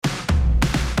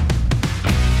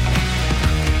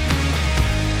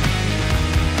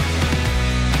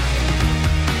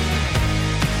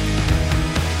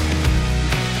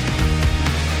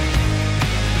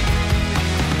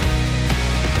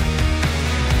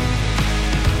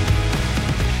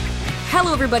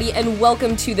Hello, everybody, and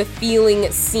welcome to the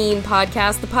Feeling Seen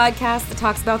podcast, the podcast that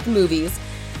talks about the movies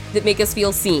that make us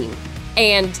feel seen.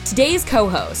 And today's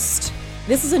co-host,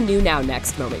 this is a new now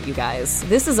next moment, you guys.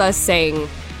 This is us saying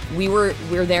we're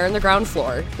there in the ground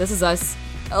floor. This is us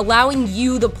allowing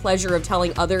you the pleasure of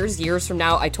telling others years from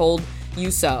now, I told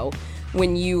you so,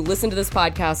 when you listened to this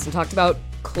podcast and talked about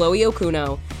Chloe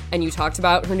Okuno, and you talked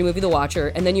about her new movie, The Watcher,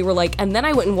 and then you were like, and then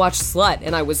I went and watched Slut,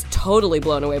 and I was totally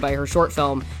blown away by her short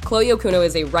film. Chloe Okuno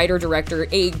is a writer-director,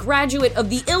 a graduate of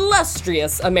the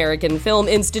illustrious American Film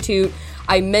Institute.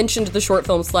 I mentioned the short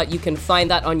film Slut. You can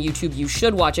find that on YouTube. You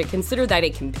should watch it. Consider that a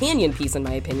companion piece, in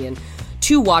my opinion,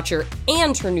 to Watcher,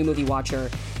 and her new movie, Watcher,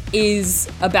 is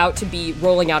about to be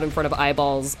rolling out in front of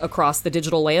eyeballs across the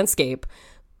digital landscape.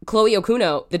 Chloe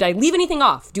Okuno, did I leave anything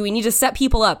off? Do we need to set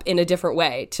people up in a different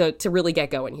way to really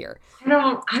get going here?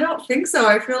 I don't think so.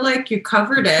 I feel like you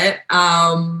covered it.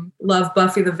 Love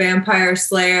Buffy the Vampire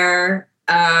Slayer.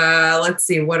 Let's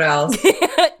see, what else?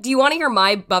 Do you want to hear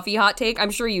my Buffy hot take? I'm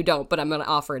sure you don't, but I'm going to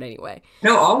offer it anyway.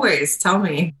 No, always. Tell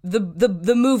me.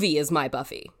 The movie is my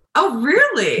Buffy. Oh,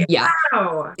 really? Yeah.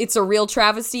 Wow. It's a real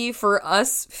travesty for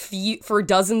us, for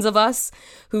dozens of us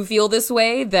who feel this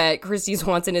way, that Christy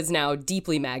Swanson is now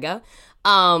deeply MAGA,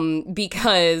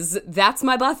 because that's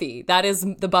my Buffy. That is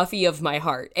the Buffy of my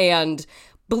heart. And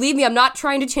believe me, I'm not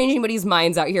trying to change anybody's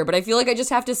minds out here, but I feel like I just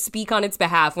have to speak on its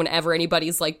behalf whenever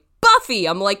anybody's like, Buffy!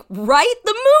 I'm like, write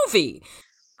the movie!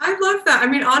 I love that. I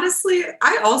mean, honestly,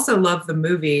 I also love the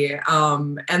movie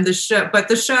and the show, but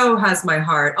the show has my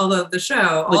heart. Although the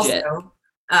show Legit. Also,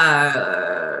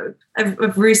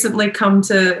 I've recently come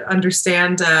to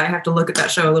understand I have to look at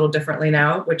that show a little differently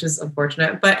now, which is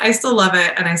unfortunate. But I still love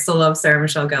it, and I still love Sarah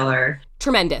Michelle Gellar.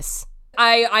 Tremendous.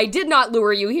 I did not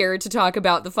lure you here to talk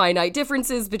about the finite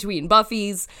differences between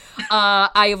Buffys.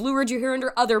 I have lured you here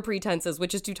under other pretenses,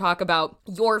 which is to talk about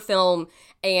your film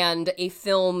and a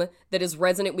film that is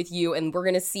resonant with you, and we're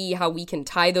going to see how we can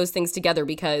tie those things together,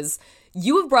 because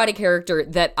you have brought a character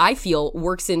that I feel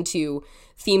works into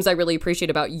themes I really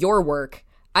appreciate about your work.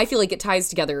 I feel like it ties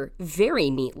together very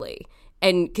neatly.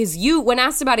 And because you, when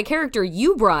asked about a character,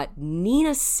 you brought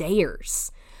Nina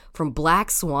Sayers from Black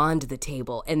Swan to the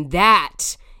table, and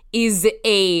that is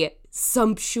a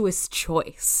sumptuous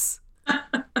choice.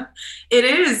 It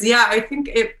is, yeah.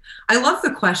 I love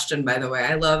the question, by the way.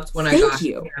 I loved when I got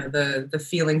the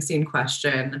feeling seen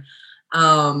question.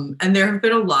 And there have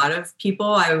been a lot of people.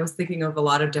 I was thinking of a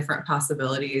lot of different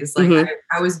possibilities. Like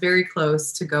I was very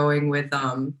close to going with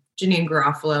Janine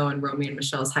Garofalo and Romy and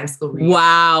Michelle's high school reunion.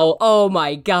 Wow! Oh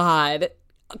my God!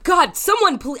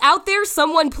 Someone out there,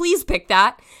 someone please pick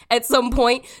that at some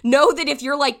point. Know that if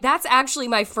you're like, that's actually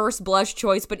my first blush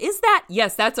choice, but is that?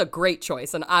 Yes, that's a great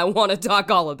choice, and I want to talk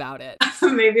all about it.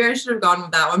 Maybe I should have gone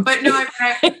with that one, but no,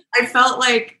 I felt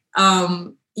like,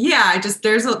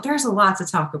 there's a lot to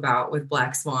talk about with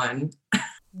Black Swan.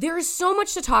 There is so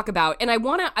much to talk about, and I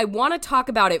wanna talk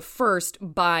about it first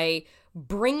by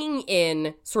bringing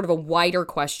in sort of a wider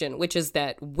question, which is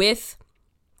that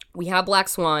we have Black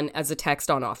Swan as a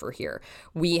text on offer here.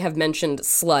 We have mentioned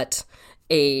Slut,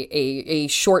 a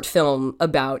short film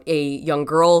about a young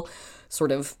girl,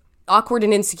 sort of awkward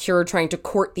and insecure, trying to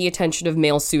court the attention of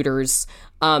male suitors,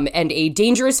 and a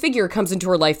dangerous figure comes into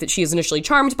her life that she is initially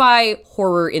charmed by.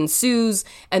 Horror ensues,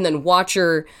 and then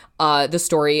Watcher, the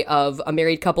story of a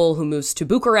married couple who moves to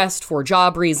Bucharest for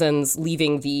job reasons,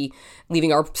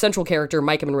 leaving our central character,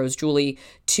 Micah Monroe's Julie,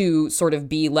 to sort of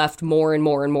be left more and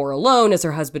more and more alone as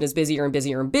her husband is busier and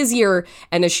busier and busier,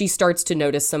 and as she starts to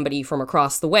notice somebody from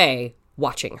across the way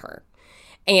watching her.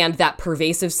 And that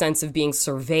pervasive sense of being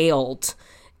surveilled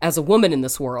as a woman in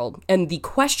this world. And the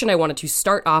question I wanted to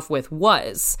start off with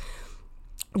was,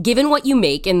 given what you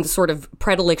make and the sort of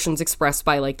predilections expressed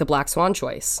by like the Black Swan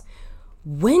choice,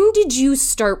 when did you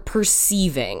start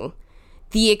perceiving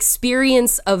the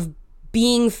experience of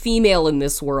being female in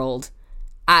this world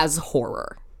as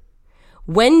horror?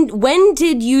 When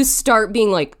did you start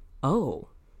being like, oh,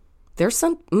 there's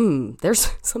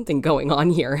something going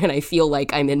on here, and I feel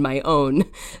like I'm in my own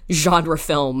genre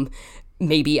film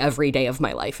maybe every day of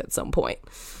my life at some point?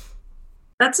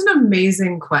 That's an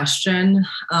amazing question.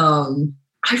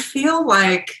 I feel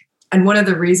like, and one of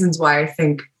the reasons why I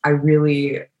think I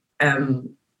really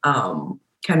am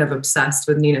kind of obsessed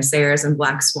with Nina Sayers and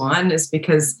Black Swan is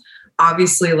because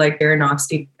obviously like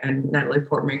Aronofsky and Natalie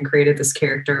Portman created this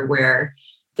character where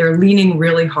they're leaning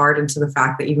really hard into the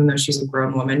fact that even though she's a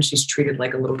grown woman, she's treated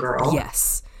like a little girl.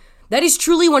 Yes. That is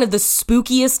truly one of the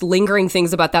spookiest lingering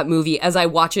things about that movie. As I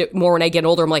watch it more when I get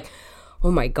older, I'm like, Oh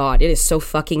my God, it is so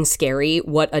fucking scary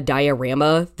what a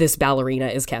diorama this ballerina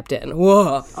is kept in.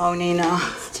 Whoa. Oh, Nina.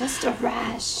 It's just a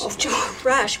rash. Oh,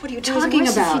 rash, what are you It talking was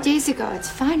worse about? a few days ago. It's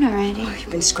fine already. Oh,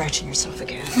 you've been scratching yourself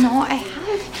again. No, I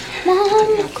have. Mom.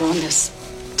 You've outgrown this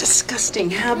disgusting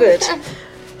habit.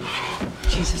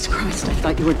 Jesus Christ, I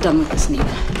thought you were done with this,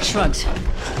 Nina. Shrugs.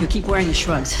 You keep wearing the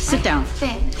shrugs. Sit down.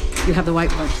 Thin. You have the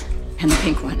white one and the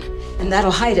pink one, and that'll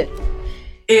hide it.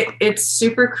 It's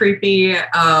super creepy.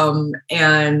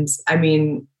 And I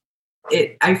mean,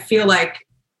 I feel like,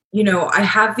 you know, I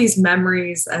have these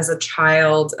memories as a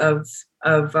child of,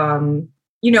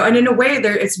 you know, and in a way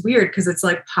it's weird because it's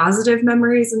like positive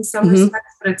memories in some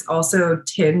respects, but it's also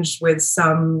tinged with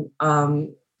some,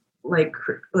 like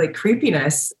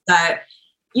creepiness that,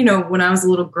 you know, when I was a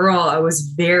little girl, I was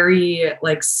very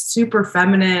like super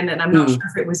feminine, and I'm not sure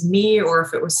if it was me or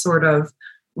if it was sort of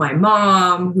my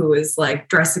mom who was like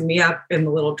dressing me up in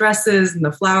the little dresses and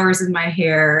the flowers in my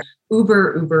hair,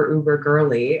 uber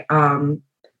girly.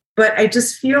 But I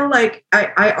just feel like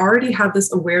I already had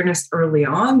this awareness early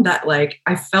on that like,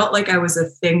 I felt like I was a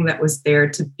thing that was there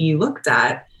to be looked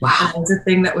at. Wow. I was a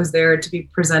thing that was there to be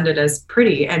presented as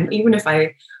pretty. And even if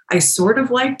I sort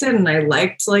of liked it, and I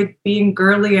liked like being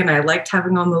girly, and I liked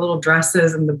having on the little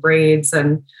dresses and the braids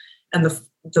and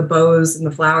the bows and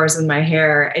the flowers in my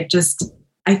hair,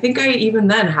 I think I even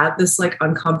then had this like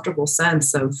uncomfortable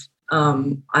sense of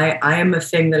I am a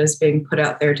thing that is being put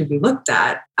out there to be looked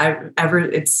at.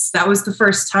 That was the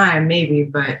first time maybe,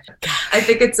 but I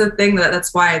think it's a thing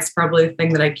that's why it's probably a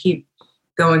thing that I keep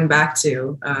going back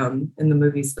to in the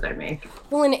movies that I make.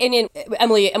 Well, and in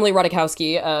Emily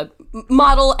Ratajkowski,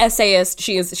 model, essayist,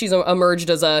 she's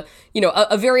emerged as a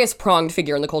various pronged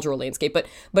figure in the cultural landscape.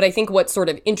 But I think what sort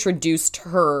of introduced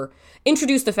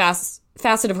the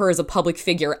facet of her as a public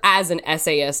figure, as an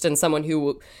essayist, and someone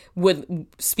who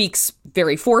speaks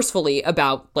very forcefully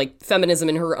about like feminism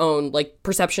in her own like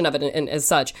perception of it, and as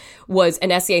such, was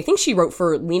an essay I think she wrote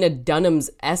for Lena Dunham's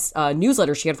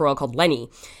newsletter she had for a while called Lenny,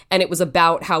 and it was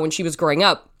about how when she was growing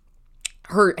up,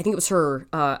 I hope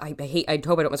I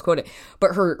don't misquote it,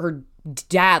 but her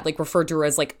dad like referred to her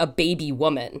as like a baby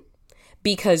woman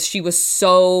because she was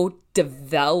so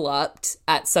developed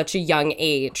at such a young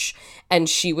age, and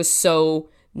she was so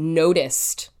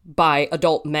noticed by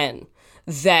adult men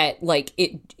that like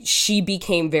she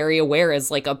became very aware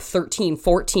as like a 13,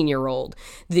 14-year-old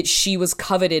that she was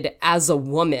coveted as a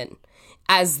woman,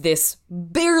 as this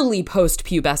barely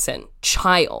post-pubescent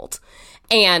child.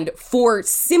 And for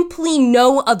simply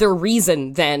no other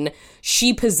reason than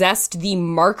she possessed the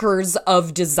markers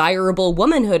of desirable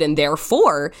womanhood, and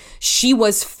therefore she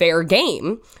was fair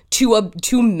game to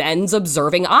men's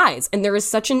observing eyes. And there is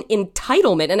such an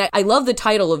entitlement. And I love the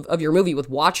title of your movie with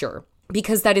Watcher,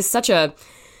 because that is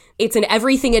it's an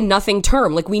everything and nothing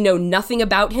term. Like, we know nothing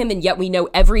about him, and yet we know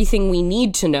everything we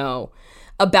need to know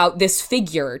about this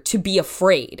figure to be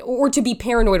afraid or to be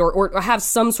paranoid or have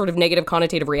some sort of negative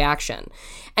connotative reaction.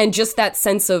 And just that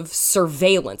sense of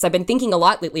surveillance. I've been thinking a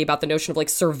lot lately about the notion of like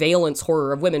surveillance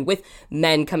horror of women, with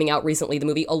Men coming out recently, the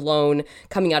movie Alone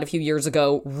coming out a few years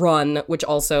ago, Run, which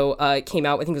also came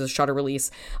out, I think it was a Shudder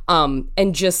release.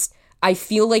 And just, I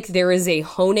feel like there is a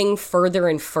honing further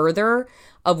and further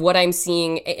of what I'm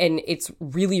seeing, and it's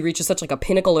really reaches such like a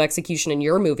pinnacle of execution in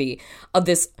your movie, of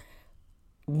this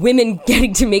women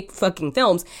getting to make fucking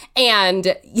films,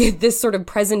 and this sort of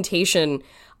presentation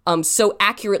so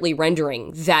accurately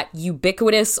rendering that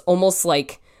ubiquitous, almost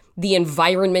like the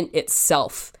environment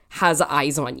itself has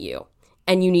eyes on you,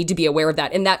 and you need to be aware of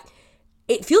that. And that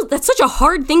that's such a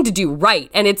hard thing to do right,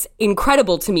 and it's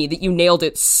incredible to me that you nailed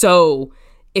it so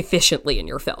efficiently in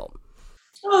your film.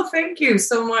 Oh, thank you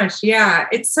so much. Yeah,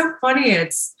 it's so funny.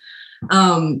 It's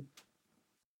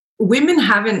women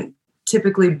haven't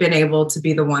typically been able to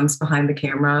be the ones behind the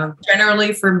camera.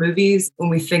 Generally for movies, when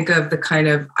we think of the kind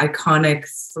of iconic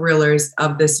thrillers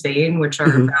of this vein, which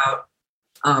are about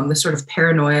the sort of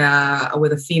paranoia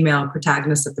with a female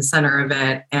protagonist at the center of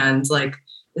it, and like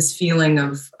this feeling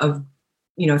of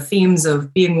themes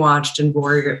of being watched and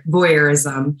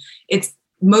voyeurism, it's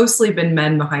mostly been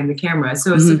men behind the camera.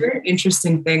 So it's a very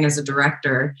interesting thing as a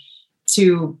director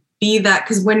to be that,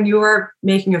 because when you're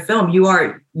making a film, you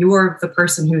are the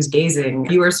person who's gazing.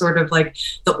 You are sort of like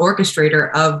the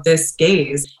orchestrator of this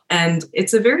gaze. And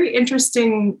it's a very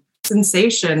interesting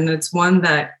sensation. It's one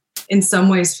that in some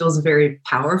ways feels very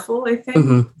powerful, I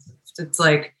think. It's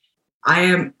like, I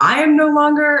am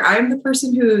the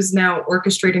person who's now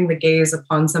orchestrating the gaze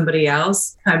upon somebody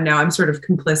else. I'm sort of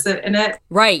complicit in it.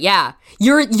 Right, yeah.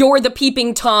 You're the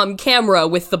peeping Tom camera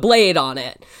with the blade on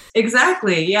it.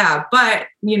 Exactly, yeah. But,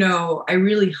 I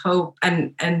really hope,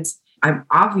 and I'm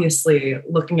obviously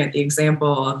looking at the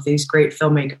example of these great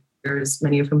filmmakers,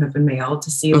 many of whom have been male,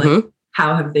 to see like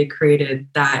how have they created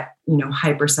that,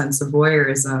 hyper sense of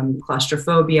voyeurism,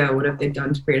 claustrophobia, what have they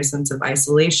done to create a sense of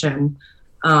isolation?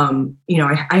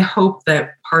 I hope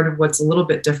that part of what's a little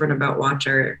bit different about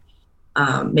Watcher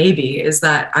maybe is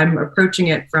that I'm approaching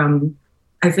it from,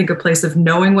 I think, a place of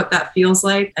knowing what that feels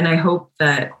like. And I hope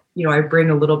that, I bring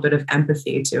a little bit of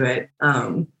empathy to it.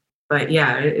 But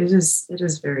yeah, it's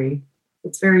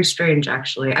very strange,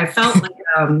 actually. I felt like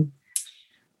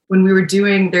when we were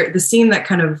doing the scene that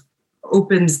kind of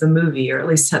opens the movie, or at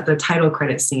least the title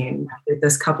credit scene,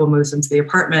 this couple moves into the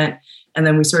apartment, and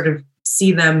then we sort of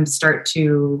see them start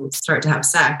to have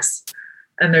sex.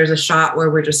 And there's a shot where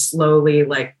we're just slowly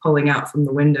like pulling out from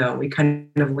the window. We kind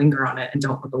of linger on it and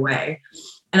don't look away.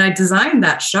 And I designed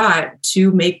that shot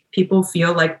to make people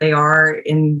feel like they are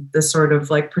in the sort of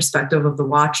like perspective of the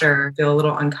watcher, feel a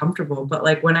little uncomfortable. But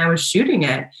like when I was shooting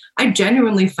it, I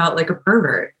genuinely felt like a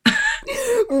pervert.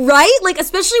 Right? Like,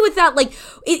 especially with that, like,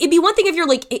 it'd be one thing if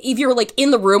you're like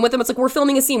in the room with them. It's like, we're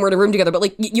filming a scene, we're in a room together, but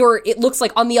like it looks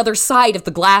like on the other side of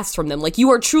the glass from them. Like, you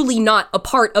are truly not a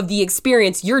part of the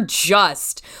experience. You're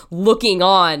just looking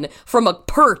on from a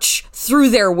perch through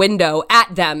their window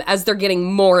at them as they're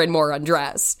getting more and more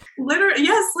undressed. Literally.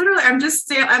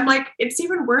 I'm like, it's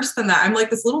even worse than that. I'm like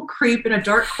this little creep in a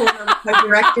dark corner with my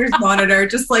director's monitor,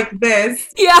 just like this.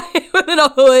 Yeah, in a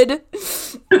hood.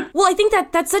 Well, I think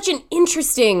that's such an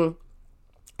interesting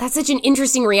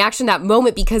reaction, that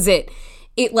moment, because it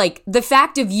like the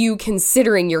fact of you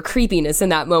considering your creepiness in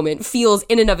that moment feels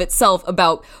in and of itself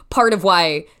about part of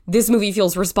why this movie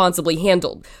feels responsibly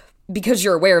handled, because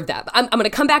you're aware of that. I'm going to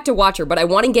come back to Watcher, but I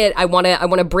want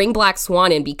to bring Black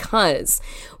Swan in, because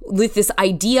with this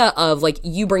idea of like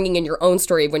you bringing in your own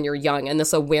story when you're young, and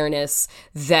this awareness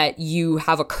that you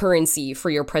have a currency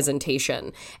for your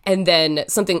presentation, and then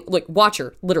something like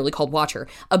Watcher, literally called Watcher,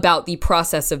 about the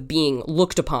process of being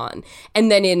looked upon. And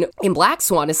then in Black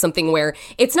Swan is something where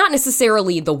it's not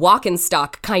necessarily the walk and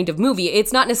stock kind of movie.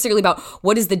 It's not necessarily about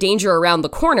what is the danger around the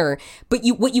corner, but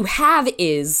what you have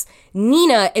is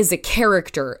Nina is a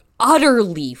character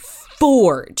utterly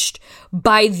forged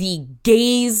by the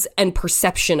gaze and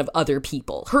perception of other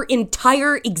people. Her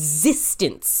entire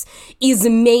existence is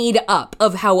made up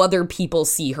of how other people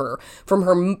see her, from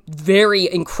her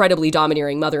very incredibly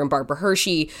domineering mother in Barbara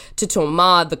Hershey to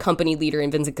Thomas, the company leader in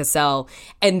Vincent Cassel.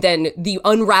 And then the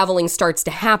unraveling starts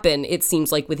to happen, it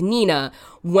seems like, with Nina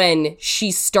when she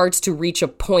starts to reach a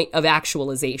point of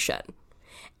actualization.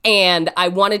 And I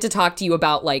wanted to talk to you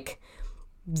about like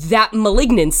that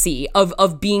malignancy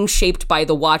of being shaped by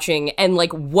the watching, and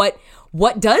like what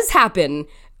does happen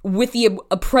with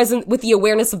the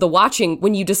awareness of the watching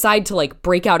when you decide to like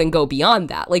break out and go beyond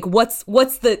that. Like what's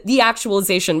the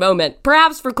actualization moment,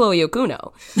 perhaps for Chloe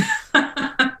Okuno?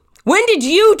 When did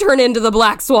you turn into the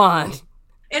Black Swan?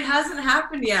 It hasn't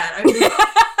happened yet.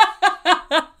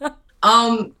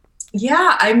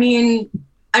 I mean,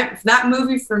 that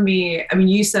movie for me, I mean,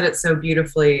 you said it so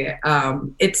beautifully.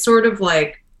 It's sort of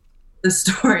like the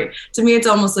story, to me, it's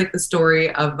almost like the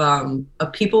story of a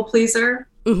people pleaser.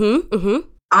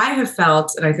 I have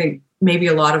felt, and I think maybe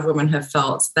a lot of women have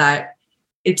felt, that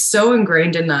it's so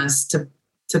ingrained in us to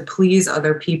please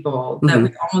other people that we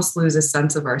almost lose a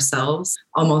sense of ourselves.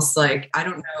 Almost like, I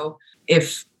don't know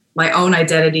if my own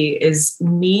identity is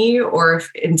me, or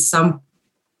if in some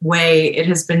way it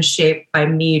has been shaped by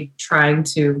me trying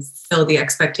to fill the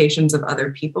expectations of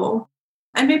other people.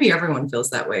 And maybe everyone feels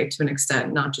that way to an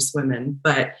extent, not just women.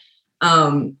 But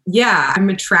I'm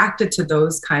attracted to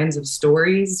those kinds of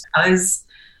stories because,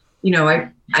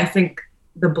 I think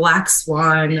the Black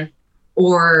Swan,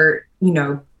 or,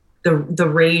 the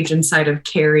rage inside of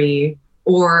Carrie,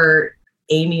 or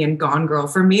Amy and Gone Girl,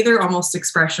 for me, they're almost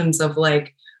expressions of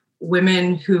like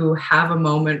women who have a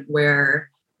moment where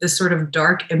the sort of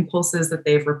dark impulses that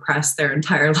they've repressed their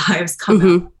entire lives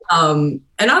come out.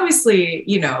 And obviously,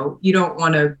 you don't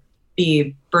want to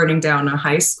be burning down a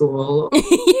high school.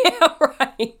 Yeah,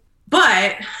 right.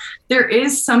 But there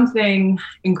is something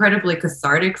incredibly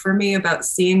cathartic for me about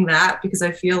seeing that, because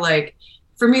I feel like,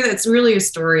 for me, that's really a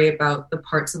story about the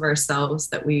parts of ourselves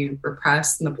that we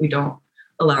repress and that we don't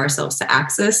allow ourselves to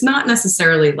access. Not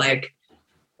necessarily like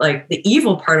the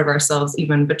evil part of ourselves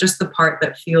even, but just the part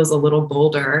that feels a little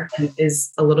bolder and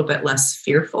is a little bit less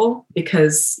fearful.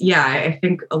 Because I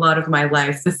think a lot of my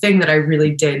life, the thing that I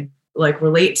really did like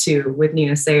relate to with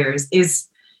Nina Sayers is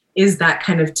that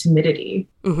kind of timidity.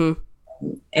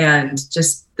 And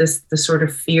just the sort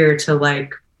of fear to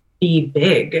like be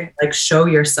big, like show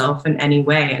yourself in any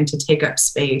way and to take up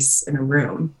space in a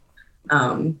room.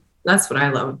 That's what I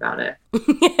love about it.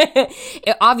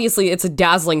 Obviously, it's a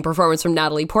dazzling performance from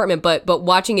Natalie Portman, but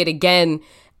watching it again,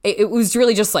 it was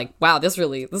really just like, wow, this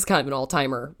is kind of an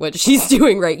all-timer, what she's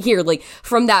doing right here. Like,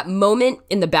 from that moment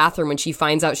in the bathroom when she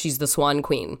finds out she's the Swan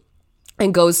Queen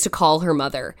and goes to call her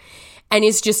mother, and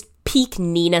it's just peak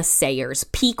Nina Sayers,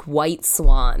 peak White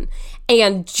Swan,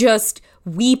 and just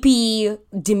weepy,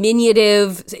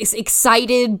 diminutive,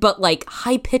 excited, but like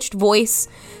high-pitched voice.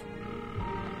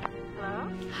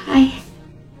 Hi.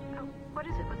 Oh, what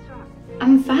is it? What's wrong?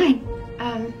 I'm fine.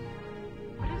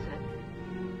 What is it?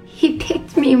 He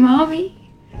picked me, Mommy.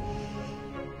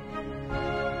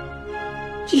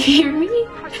 Did you hear me?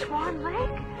 For Swan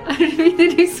Lake? I'm gonna be the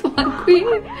new Swan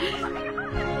Queen.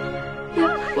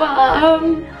 Yeah,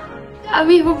 well, I'll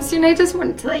be home soon. I just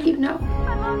wanted to let you know.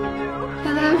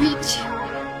 I love you too.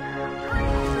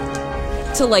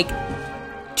 To like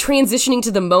transitioning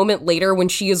to the moment later when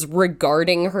she is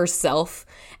regarding herself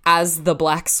as the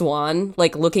Black Swan,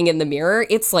 like looking in the mirror,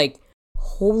 it's like,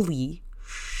 holy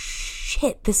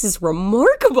shit, this is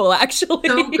remarkable, actually.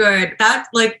 So good.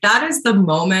 That is the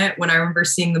moment when I remember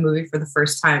seeing the movie for the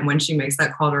first time, when she makes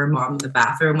that call to her mom in the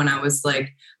bathroom, when I was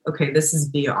like, okay, this is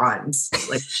beyond.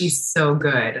 Like, she's so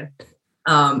good.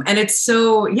 And it's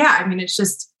so, yeah, I mean,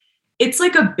 it's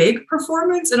like a big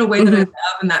performance in a way that I love,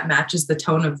 and that matches the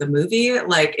tone of the movie.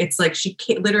 Like, it's like she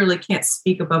literally can't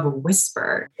speak above a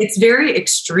whisper. It's very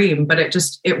extreme, but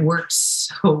it works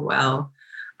so well.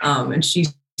 And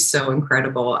she's so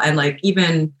incredible. And like,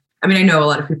 even, I mean, I know a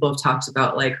lot of people have talked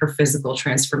about like her physical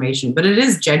transformation, but it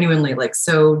is genuinely like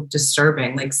so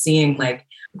disturbing, like seeing like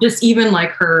just even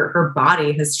like her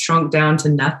body has shrunk down to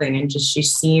nothing, and just she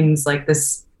seems like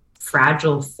this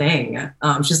fragile thing.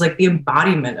 She's like the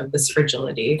embodiment of this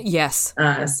fragility. Yes.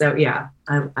 So yeah,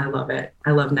 I love it.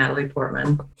 I love Natalie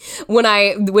Portman.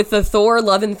 With the Thor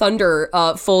Love and Thunder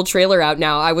full trailer out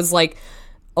now, I was like,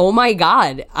 oh my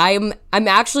God, I'm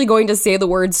actually going to say the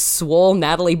word swole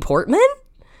Natalie Portman.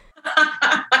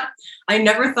 I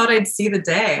never thought I'd see the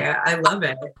day. I love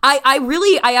it. I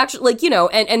actually, like, you know,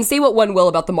 and say what one will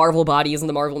about the Marvel bodies and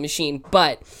the Marvel machine,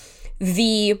 but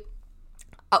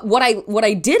what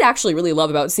I did actually really love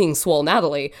about seeing swole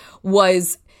Natalie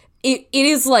was it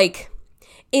is like,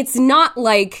 it's not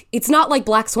like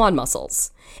Black Swan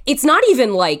muscles. It's not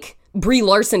even like Brie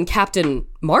Larson Captain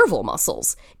Marvel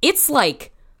muscles. It's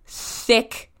like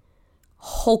thick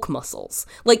Hulk muscles.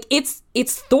 Like, it's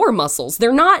Thor muscles.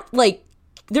 They're not like,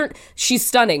 she's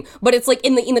stunning, but it's like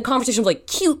in the conversation of like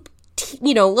cute,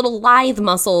 you know, little lithe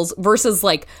muscles versus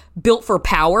like built for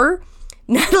power.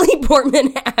 Natalie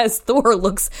Portman as Thor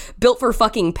looks built for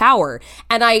fucking power.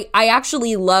 And I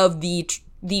actually love the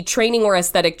training or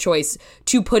aesthetic choice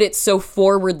to put it so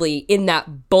forwardly in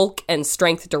that bulk and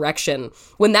strength direction,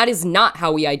 when that is not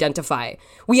how we identify.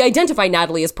 We identify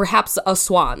Natalie as perhaps a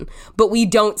swan, but we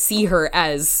don't see her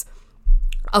as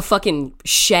a fucking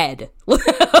shed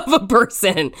of a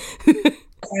person.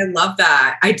 I love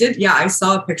that. I did. Yeah, I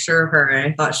saw a picture of her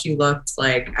and I thought she looked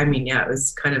like, I mean, yeah, it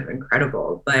was kind of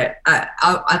incredible. But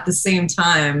at the same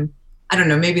time, I don't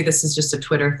know, maybe this is just a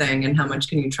Twitter thing, and how much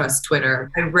can you trust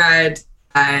Twitter? I read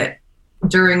that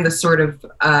during the sort of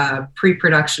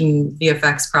pre-production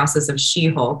VFX process of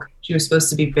She-Hulk, she was supposed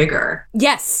to be bigger.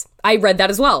 Yes, I read that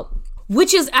as well.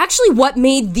 Which is actually what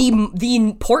made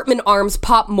the Portman arms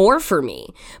pop more for me.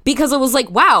 Because it was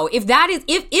like, wow,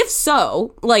 if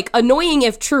so, like, annoying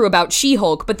if true about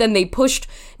She-Hulk, but then they pushed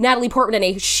Natalie Portman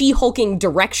in a She-Hulking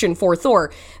direction for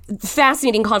Thor.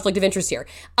 Fascinating conflict of interest here.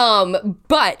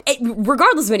 But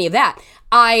regardless of any of that,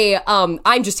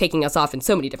 I'm just taking us off in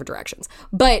so many different directions.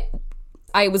 But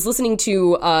I was listening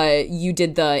to, you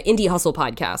did the Indie Hustle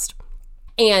podcast.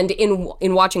 And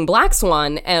in watching Black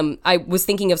Swan, I was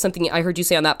thinking of something I heard you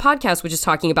say on that podcast, which is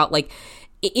talking about, like,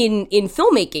 in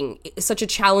filmmaking, such a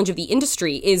challenge of the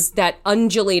industry is that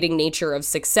undulating nature of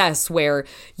success, where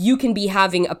you can be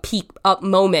having a peak up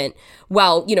moment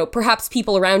while, you know, perhaps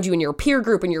people around you in your peer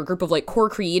group and your group of like core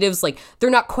creatives, like, they're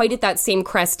not quite at that same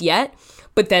crest yet.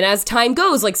 But then as time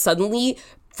goes, like, suddenly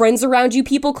friends around you,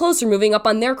 people close, are moving up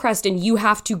on their crest, and you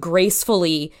have to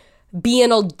gracefully be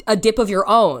in a dip of your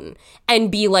own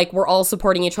and be like, we're all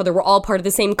supporting each other. We're all part of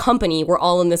the same company. We're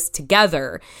all in this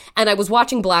together. And I was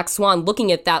watching Black Swan,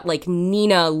 looking at that like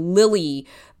Nina Lily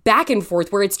back and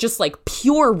forth, where it's just like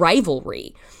pure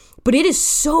rivalry. But it is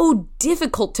so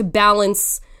difficult to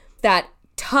balance that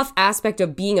tough aspect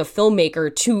of being a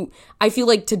filmmaker to, I feel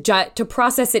like, to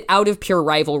process it out of pure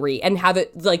rivalry and have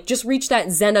it like just reach that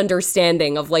Zen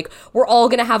understanding of like, we're all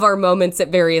going to have our moments at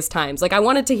various times. Like, I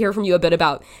wanted to hear from you a bit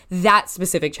about that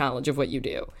specific challenge of what you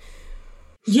do.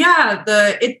 Yeah,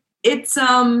 it's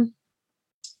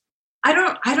I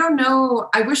don't know.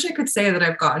 I wish I could say that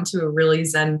I've gotten to a really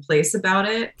zen place about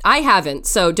it. I haven't,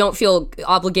 so don't feel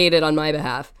obligated on my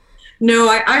behalf. No,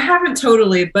 I haven't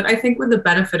totally, but I think with the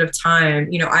benefit of time,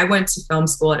 I went to film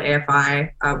school at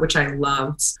AFI, which I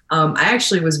loved. I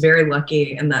actually was very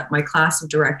lucky in that my class of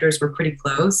directors were pretty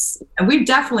close, and we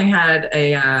definitely had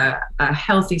a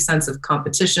healthy sense of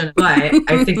competition, but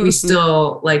I think we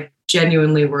still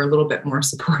genuinely were a little bit more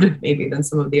supportive maybe than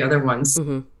some of the other ones.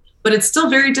 Mm-hmm. But it's still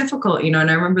very difficult, and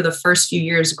I remember the first few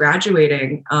years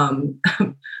graduating,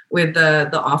 with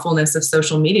the awfulness of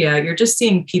social media, you're just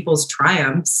seeing people's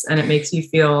triumphs and it makes you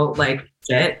feel like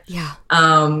shit. Yeah.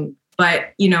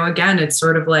 But, again, it's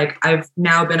sort of like I've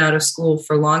now been out of school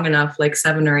for long enough,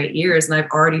 7 or 8 years, and I've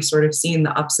already sort of seen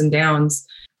the ups and downs.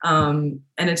 And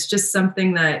it's just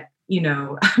something that,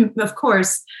 of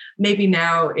course, maybe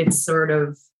now it's sort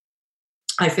of,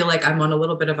 I feel like I'm on a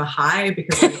little bit of a high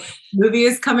because the movie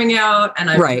is coming out and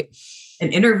I've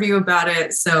an interview about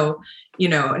it. So,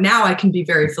 now I can be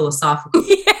very philosophical.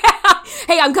 Yeah.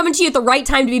 Hey, I'm coming to you at the right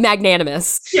time to be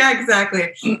magnanimous. Yeah,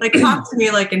 exactly. Talk to me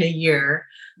in a year.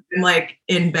 I'm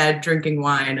in bed drinking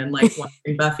wine and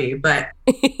watching Buffy. But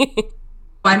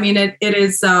I mean, it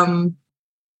is,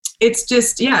 it's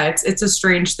just, it's a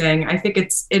strange thing. I think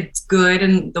it's good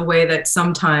in the way that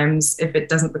sometimes if it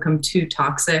doesn't become too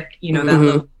toxic, that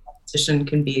little competition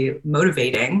can be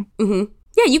motivating. Mm-hmm.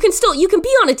 Yeah, you can be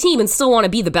on a team and still want to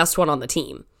be the best one on the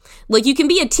team. You can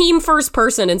be a team first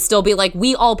person and still be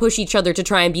we all push each other to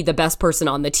try and be the best person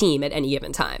on the team at any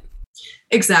given time.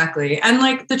 Exactly. And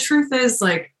the truth is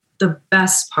the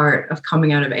best part of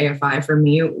coming out of AFI for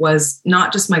me was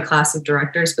not just my class of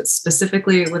directors, but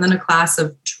specifically within a class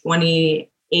of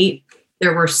 28,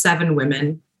 there were 7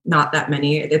 women, not that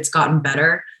many. It's gotten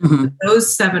better. Mm-hmm.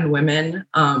 Those 7 women,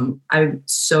 I'm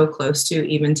so close to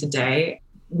even today.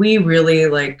 We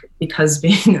really because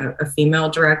being a female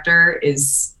director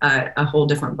is a whole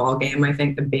different ballgame, I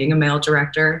think, than being a male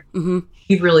director. Mm-hmm.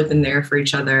 We've really been there for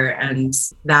each other. And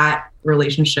that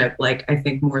relationship, I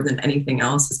think more than anything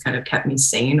else, has kind of kept me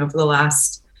sane over the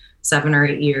last 7 or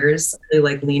 8 years.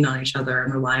 Really lean on each other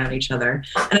and rely on each other.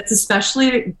 And it's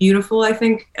especially beautiful, I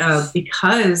think,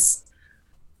 because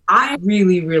I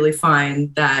really, really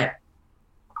find that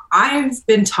I've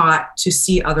been taught to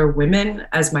see other women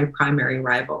as my primary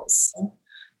rivals.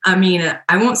 I mean,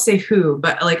 I won't say who,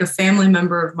 but a family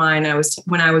member of mine,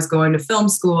 when I was going to film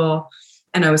school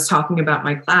and I was talking about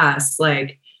my class,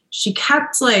 she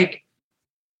kept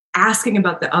asking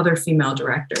about the other female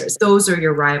directors. Those are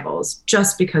your rivals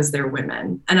just because they're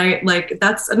women. And I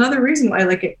that's another reason why I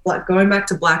like it. Going back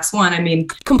to Black Swan, I mean,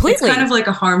 completely. It's kind of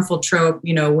a harmful trope,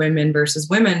 women versus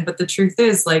women. But the truth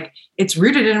is it's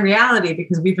rooted in reality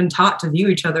because we've been taught to view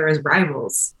each other as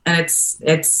rivals, and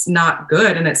it's not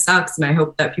good and it sucks. And I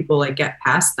hope that people get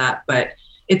past that. But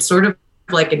it's sort of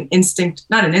an instinct,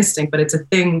 not an instinct, but it's a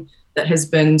thing that has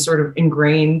been sort of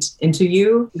ingrained into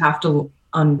you. You have to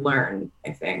unlearn,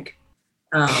 I think.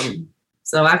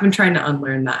 So I've been trying to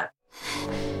unlearn that.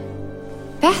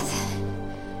 Beth,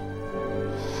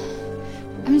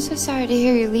 I'm so sorry to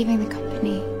hear you're leaving the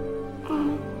company.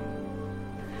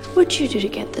 What'd you do to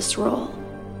get this role?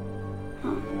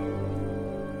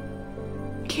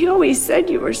 He always said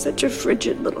you were such a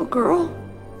frigid little girl.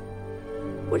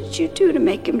 What did you do to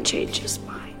make him change his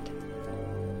mind?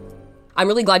 I'm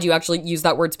really glad you actually used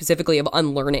that word specifically of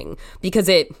unlearning, because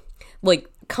it,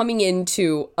 coming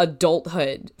into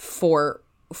adulthood for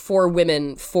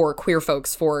women, for queer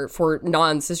folks, for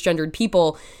non-cisgendered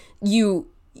people,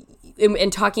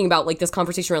 and talking about this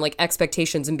conversation around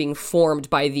expectations and being formed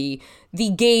by the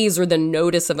gaze or the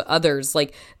notice of others.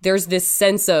 There's this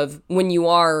sense of when you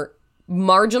are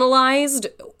marginalized,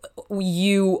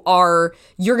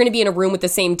 you're going to be in a room with the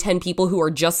same 10 people who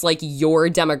are just like your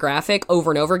demographic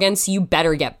over and over again. So you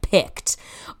better get picked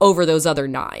over those other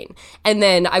 9. And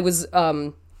then I was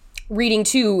reading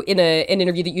too in an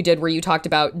interview that you did where you talked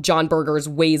about John Berger's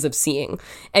ways of seeing.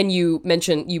 And you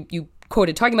mentioned, you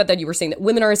quoted talking about that, you were saying that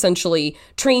women are essentially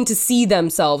trained to see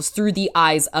themselves through the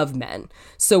eyes of men.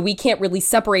 So we can't really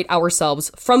separate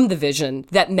ourselves from the vision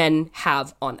that men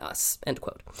have on us, end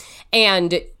quote.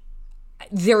 And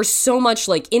there's so much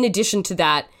in addition to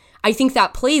that, I think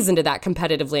that plays into that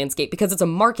competitive landscape because it's a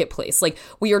marketplace.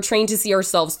 We are trained to see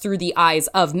ourselves through the eyes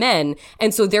of men.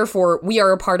 And so therefore we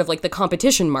are a part of the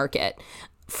competition market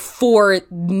for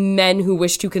men who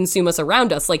wish to consume us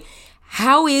around us.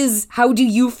 How do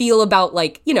you feel about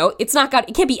it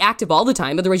can't be active all the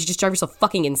time, otherwise you just drive yourself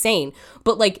fucking insane.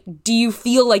 But do you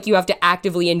feel you have to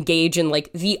actively engage in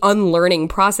the unlearning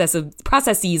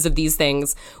processes of these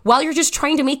things while you're just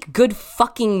trying to make good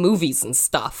fucking movies and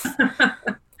stuff?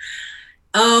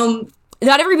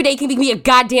 Not every day can be a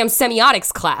goddamn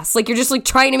semiotics class. Like, you're just like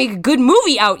trying to make a good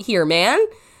movie out here, man.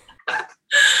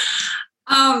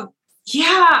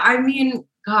 Yeah, I mean,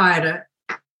 God,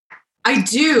 I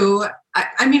do.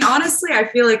 I mean, honestly, I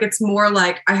feel like it's more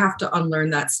like I have to unlearn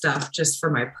that stuff just for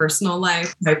my personal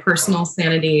life, my personal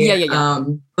sanity. Yeah.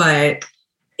 But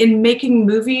in making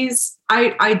movies,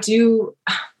 I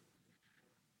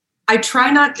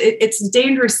try not, it's a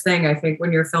dangerous thing, I think,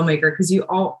 when you're a filmmaker, because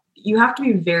you have to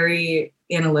be very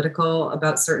analytical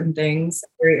about certain things,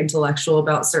 very intellectual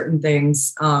about certain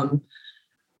things,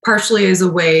 partially as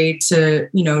a way to,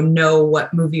 know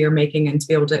what movie you're making and to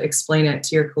be able to explain it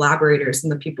to your collaborators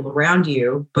and the people around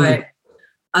you. But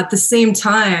at the same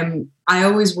time, I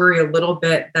always worry a little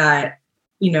bit that,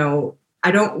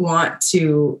 I don't want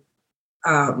to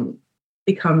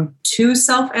become too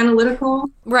self-analytical.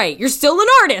 Right. You're still an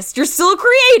artist. You're still a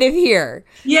creative here.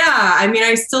 Yeah. I mean,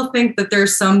 I still think that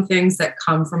there's some things that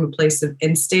come from a place of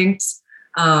instinct.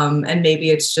 And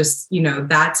maybe it's just,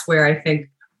 that's where I think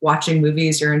watching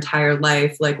movies your entire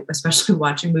life, like especially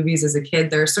watching movies as a kid,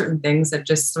 there are certain things that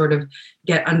just sort of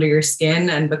get under your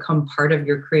skin and become part of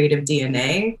your creative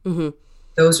DNA. Mm-hmm.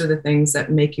 Those are the things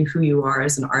that make you who you are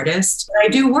as an artist. I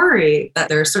do worry that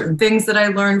there are certain things that I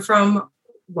learned from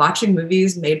watching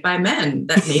movies made by men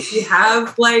that maybe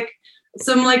have like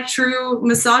some like true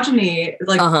misogyny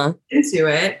into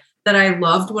it that I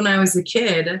loved when I was a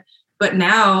kid. But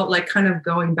now like kind of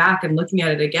going back and looking at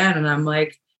it again, and I'm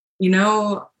like,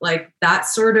 like that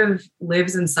sort of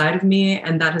lives inside of me,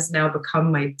 and that has now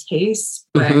become my taste.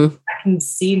 But I can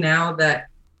see now that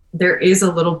there is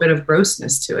a little bit of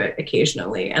grossness to it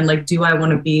occasionally. And like, do I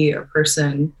want to be a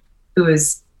person who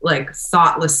is like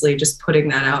thoughtlessly just putting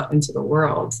that out into the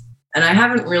world? And I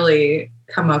haven't really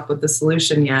come up with the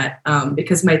solution yet,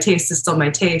 because my taste is still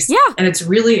my taste. Yeah. And it's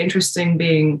really interesting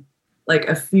being like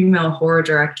a female horror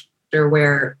director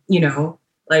where,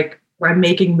 like, where I'm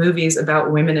making movies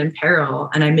about women in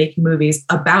peril and I make movies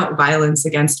about violence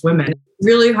against women.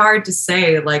 Really hard to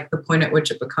say like the point at which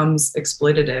it becomes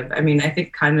exploitative. I mean, I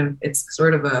think kind of it's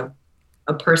sort of a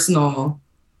personal,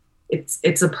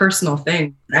 it's a personal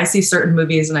thing. I see certain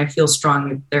movies and I feel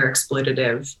strongly they're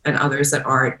exploitative, and others that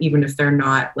aren't, even if they're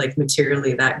not like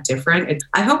materially that different.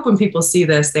 I hope when people see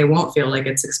this, they won't feel like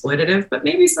it's exploitative, but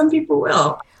maybe some people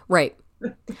will. Right.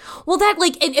 Well, that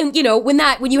like, and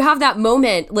when you have that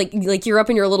moment, like you're up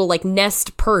in your little like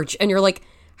nest perch and you're like,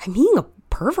 I'm being a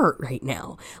pervert right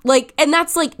now. Like, and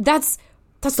that's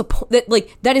the point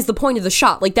that is the point of the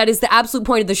shot. Like, that is the absolute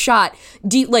point of the shot.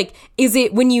 Is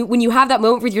it when you have that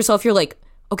moment with yourself, you're like,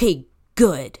 okay,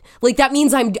 good. Like, that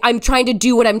means I'm trying to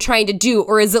do what I'm trying to do.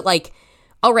 Or is it like,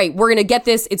 all right, we're going to get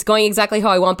this. It's going exactly how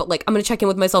I want, but like, I'm going to check in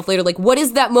with myself later. Like, what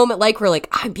is that moment like where like,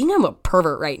 I'm a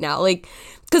pervert right now? Like,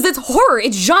 because it's horror,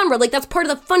 it's genre. Like, that's part of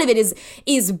the fun of it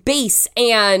is base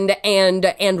and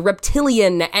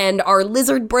reptilian and our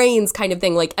lizard brains kind of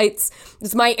thing. Like, it's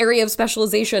my area of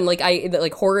specialization. Like,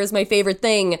 horror is my favorite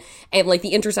thing, and like the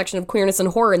intersection of queerness and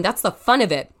horror, and that's the fun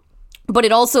of it. But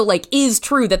it also like is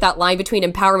true that line between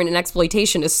empowerment and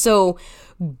exploitation is so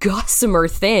gossamer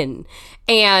thin.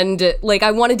 And like,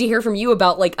 I wanted to hear from you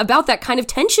about that kind of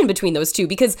tension between those two,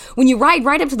 because when you ride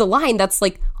right up to the line, that's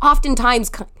like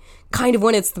oftentimes kind of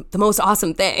when it's the most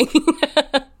awesome thing.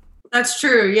 That's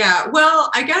true. Yeah.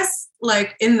 Well, I guess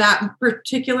like in that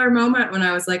particular moment when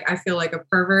I was like, I feel like a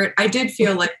pervert, I did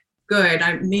feel like good.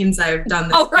 It means I've done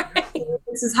this. Oh, right.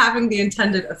 This is having the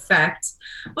intended effect.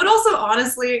 But also,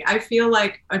 honestly, I feel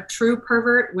like a true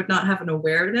pervert would not have an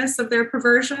awareness of their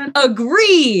perversion.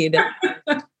 Agreed.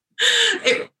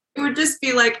 It would just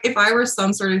be like if I were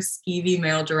some sort of skeevy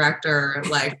male director,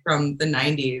 like from the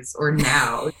 90s or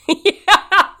now. Yeah.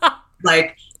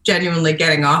 Like genuinely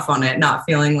getting off on it, not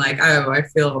feeling like, oh, I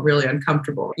feel really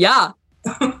uncomfortable. Yeah.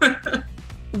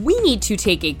 We need to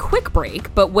take a quick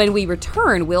break, but when we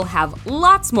return, we'll have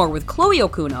lots more with Chloe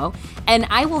Okuno, and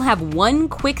I will have one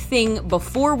quick thing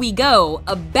before we go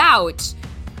about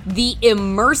the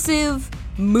immersive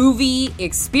movie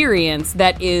experience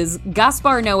that is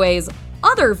Gaspar Noé's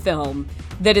other film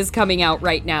that is coming out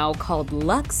right now called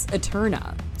Lux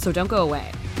Eterna. So don't go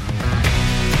away.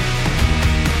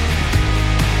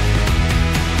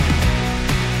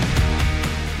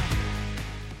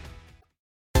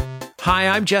 Hi,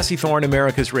 I'm Jesse Thorne,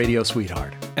 America's radio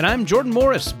sweetheart. And I'm Jordan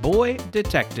Morris, boy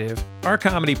detective. Our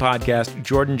comedy podcast,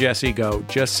 Jordan Jesse Go,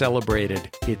 just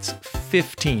celebrated its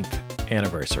 15th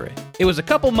anniversary. It was a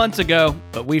couple months ago,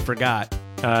 but we forgot.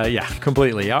 Yeah,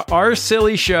 completely. Our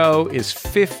silly show is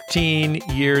 15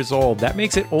 years old. That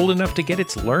makes it old enough to get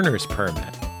its learner's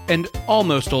permit. And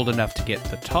almost old enough to get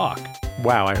the talk.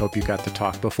 Wow, I hope you got the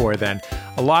talk before then.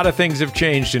 A lot of things have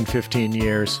changed in 15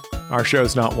 years. Our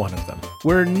show's not one of them.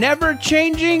 We're never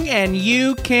changing, and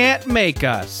you can't make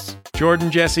us.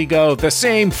 Jordan Jesse Go, the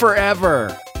same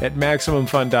forever at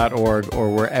MaximumFun.org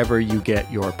or wherever you get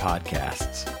your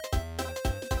podcasts.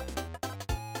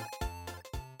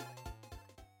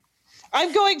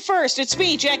 I'm going first. It's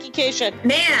me, Jackie Cation.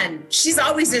 Man, she's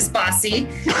always this bossy.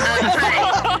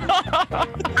 Hi,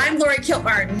 I'm Lori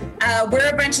Kilmartin. We're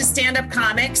a bunch of stand-up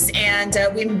comics, and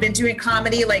we've been doing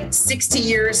comedy like 60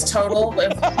 years total,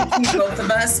 both of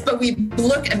us, but we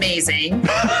look amazing.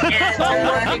 And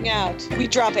Working out. We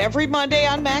drop every Monday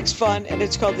on Max Fun, and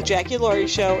it's called The Jackie and Lori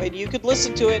Show, and you could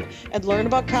listen to it and learn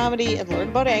about comedy and learn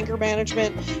about anger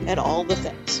management and all the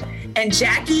things. And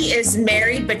Jackie is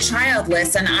married but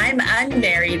childless, and I'm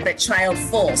unmarried but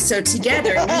childful. So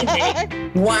together we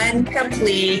make one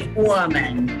complete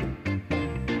woman.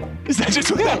 Is that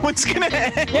just what that one's gonna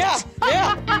end? Yeah.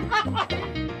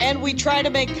 And we try to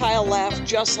make Kyle laugh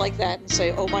just like that and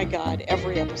say, oh my God,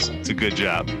 every episode. It's a good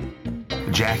job.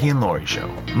 The Jackie and Lori Show,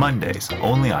 Mondays,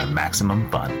 only on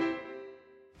Maximum Fun.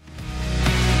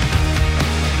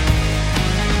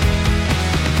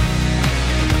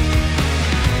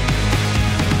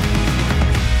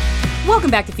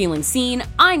 Welcome back to Feeling Seen.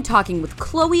 I'm talking with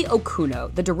Chloe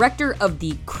Okuno, the director of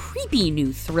the creepy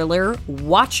new thriller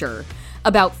Watcher,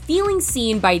 about feeling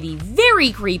seen by the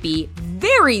very creepy,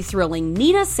 very thrilling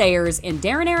Nina Sayers and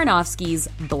Darren Aronofsky's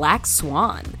Black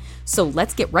Swan. So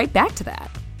let's get right back to that.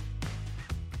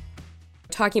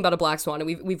 Talking about a Black Swan,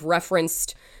 and we've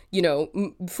referenced, you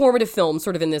know, formative films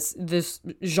sort of in this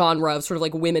genre of sort of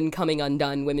like women coming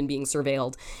undone, women being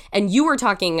surveilled. And you were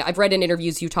talking, I've read in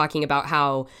interviews you talking about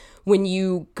how when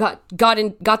you got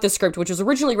the script, which was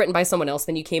originally written by someone else,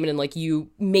 then you came in and like you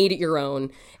made it your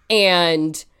own,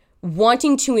 and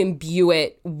wanting to imbue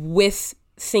it with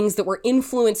things that were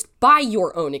influenced by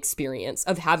your own experience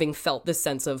of having felt this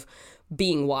sense of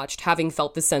being watched, having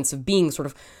felt this sense of being sort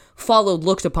of followed,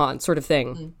 looked upon sort of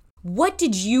thing. Mm-hmm. What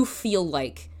did you feel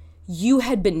like you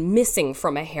had been missing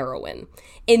from a heroine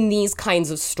in these kinds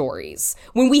of stories?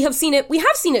 When we have seen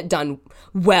it done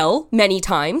well many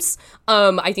times.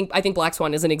 I think Black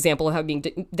Swan is an example of how being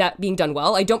done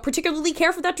well. I don't particularly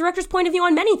care for that director's point of view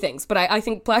on many things, but I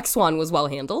think Black Swan was well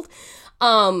handled.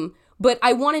 But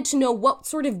I wanted to know, what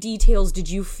sort of details did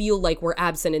you feel like were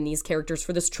absent in these characters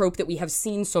for this trope that we have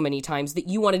seen so many times that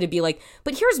you wanted to be like,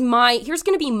 but here's going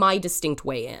to be my distinct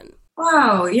way in.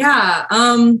 Wow. Yeah.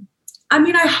 I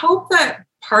mean, I hope that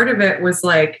part of it was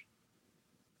like,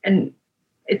 and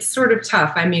it's sort of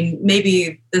tough. I mean,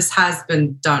 maybe this has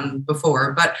been done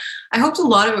before, but I hoped a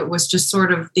lot of it was just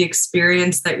sort of the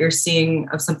experience that you're seeing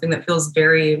of something that feels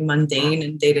very mundane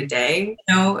and day to day,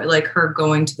 you know, like her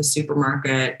going to the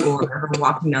supermarket or her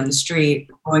walking down the street,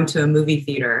 going to a movie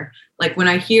theater. Like when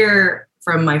I hear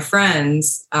from my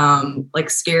friends, like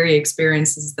scary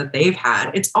experiences that they've had,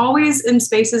 it's always in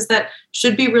spaces that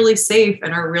should be really safe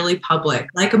and are really public,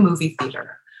 like a movie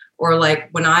theater. Or like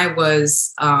when I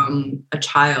was a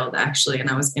child, actually,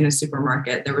 and I was in a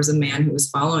supermarket, there was a man who was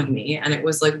following me, and it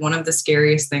was like one of the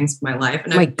scariest things of my life.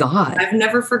 And I've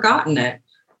never forgotten it.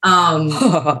 And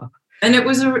it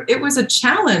was a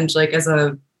challenge, like as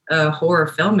a horror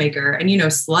filmmaker. And, you know,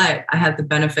 Slut, I had the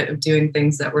benefit of doing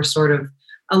things that were sort of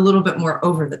a little bit more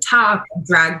over the top,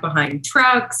 dragged behind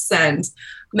trucks and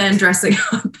men dressing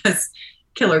up as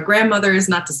killer grandmothers,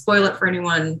 not to spoil it for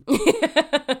anyone.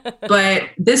 But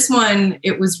this one,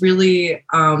 it was really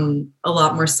a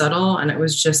lot more subtle. And it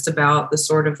was just about the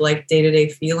sort of like day-to-day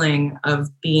feeling of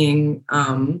being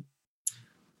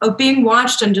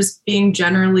watched and just being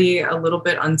generally a little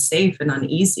bit unsafe and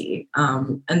uneasy.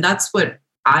 And that's what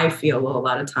I feel a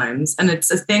lot of times. And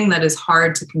it's a thing that is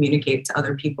hard to communicate to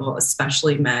other people,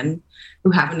 especially men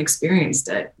who haven't experienced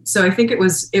it. So I think it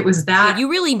was that. Yeah, you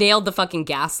really nailed the fucking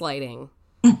gaslighting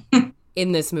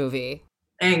in this movie.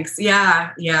 Thanks.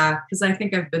 Yeah. Because I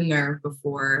think I've been there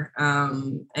before.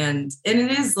 And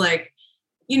it is like,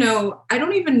 you know, I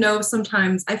don't even know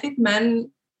sometimes. I think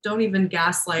men don't even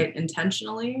gaslight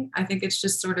intentionally. I think it's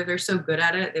just sort of, they're so good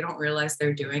at it, they don't realize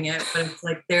they're doing it. But it's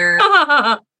like they're...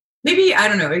 Maybe, I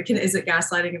don't know, is it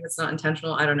gaslighting if it's not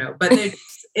intentional? I don't know. But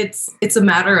it's a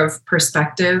matter of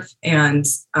perspective. And,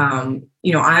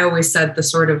 you know, I always said the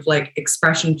sort of like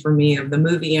expression for me of the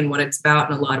movie and what it's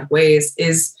about in a lot of ways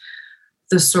is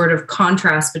the sort of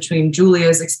contrast between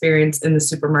Julia's experience in the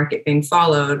supermarket being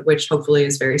followed, which hopefully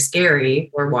is very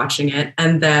scary, or watching it,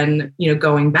 and then, you know,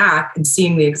 going back and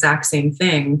seeing the exact same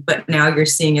thing, but now you're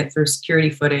seeing it through security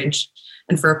footage.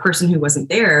 And for a person who wasn't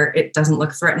there, it doesn't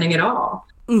look threatening at all.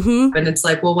 Mm-hmm. And it's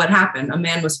like, well, what happened? A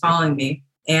man was following me,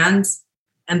 and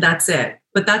that's it.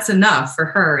 But that's enough for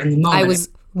her in the moment.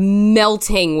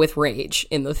 melting with rage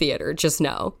in the theater, just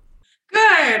know.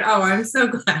 Good. Oh, I'm so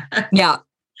glad. Yeah.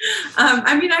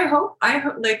 I mean, I hope,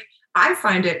 like, I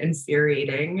find it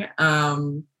infuriating.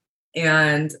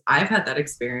 And I've had that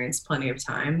experience plenty of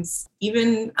times.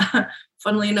 Even,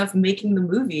 funnily enough, making the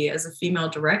movie as a female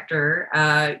director,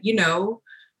 you know,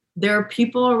 there are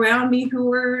people around me who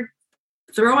were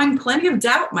throwing plenty of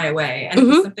doubt my way. And it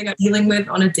was something I'm dealing with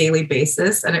on a daily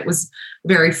basis. And it was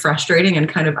very frustrating and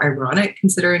kind of ironic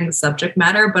considering the subject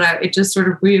matter. But it just sort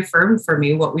of reaffirmed for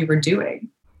me what we were doing.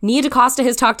 Nia DaCosta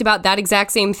has talked about that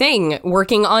exact same thing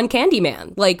working on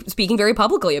Candyman, like speaking very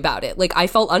publicly about it. Like, I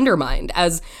felt undermined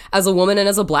as a woman and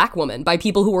as a Black woman by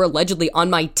people who were allegedly on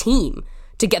my team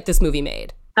to get this movie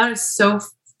made. That is so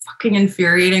fucking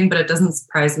infuriating, but it doesn't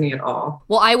surprise me at all.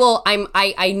 Well,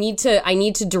 I need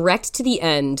to direct to the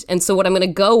end. And so what I'm going to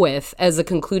go with as a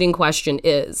concluding question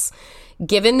is,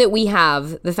 given that we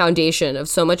have the foundation of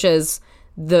so much as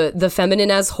the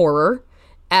feminine as horror,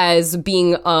 as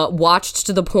being watched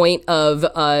to the point of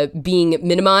being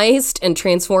minimized and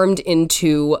transformed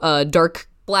into dark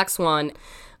Black Swan,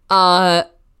 I'm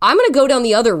going to go down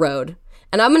the other road.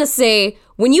 And I'm going to say,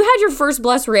 when you had your first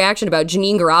blessed reaction about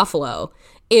Janine Garofalo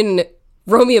in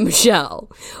Romeo and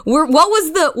Michelle, what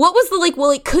was the like,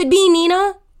 well, it could be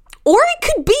Nina, or it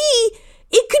could be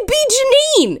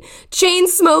Janine. Chain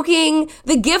smoking,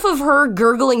 the gif of her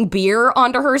gurgling beer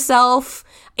onto herself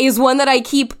is one that I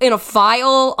keep in a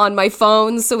file on my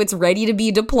phone so it's ready to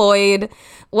be deployed.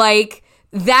 Like,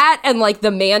 that and, like,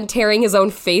 the man tearing his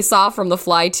own face off from The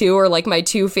Fly 2 are, like, my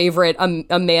two favorite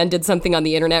a man did something on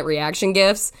the internet reaction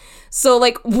gifs. So,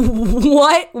 like,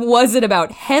 what was it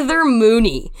about Heather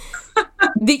Mooney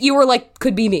that you were like,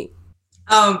 could be me?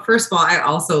 First of all, I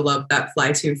also love that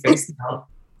Fly 2 face melt.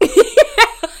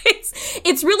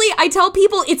 It's really, I tell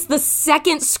people, it's the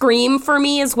second scream for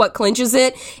me is what clinches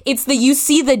it. It's you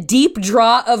see the deep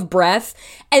draw of breath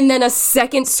and then a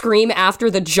second scream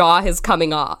after the jaw has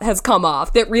come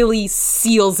off that really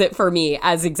seals it for me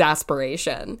as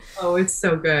exasperation. Oh, it's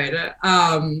so good.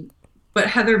 But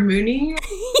Heather Mooney,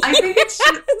 I think it's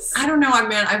just, I don't know,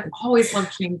 man, I've always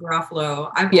loved Janine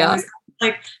Garofalo. I've always,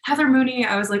 like, Heather Mooney,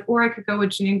 I was like, or I could go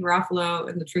with Janine Garofalo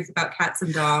and The Truth About Cats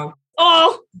and Dogs.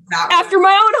 Oh, after my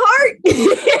own heart.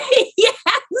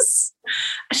 Yes.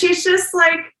 She's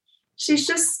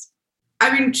just,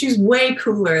 I mean, she's way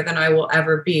cooler than I will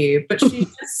ever be, but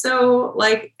she's just so,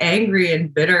 like, angry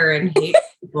and bitter and hate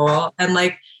people. And,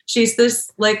 like, she's this,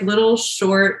 like, little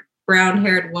short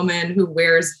brown-haired woman who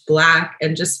wears black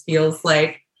and just feels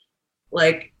like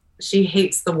she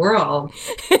hates the world.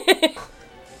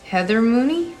 Heather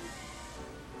Mooney?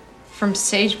 From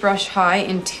Sagebrush High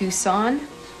in Tucson?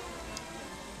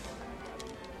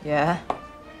 Yeah?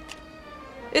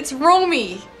 It's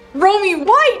Romy! Romy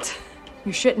White!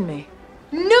 You're shitting me.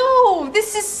 No!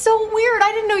 This is so weird!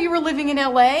 I didn't know you were living in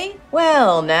LA!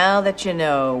 Well, now that you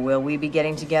know, will we be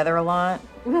getting together a lot?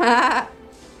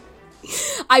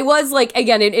 I was like,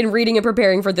 again, in reading and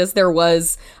preparing for this, there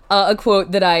was a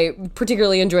quote that I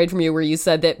particularly enjoyed from you where you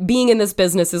said that being in this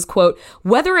business is, quote,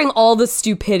 weathering all the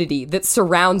stupidity that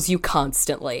surrounds you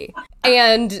constantly.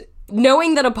 And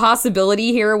knowing that a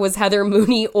possibility here was Heather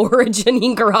Mooney or a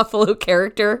Janine Garofalo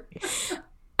character,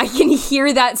 I can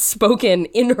hear that spoken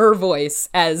in her voice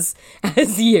as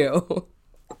you.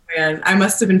 Man, I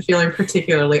must have been feeling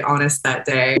particularly honest that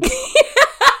day.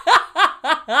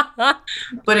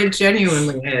 But it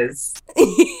genuinely is.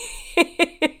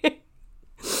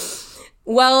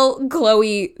 Well,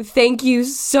 Chloe, thank you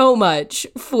so much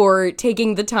for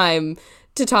taking the time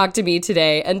to talk to me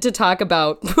today and to talk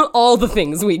about all the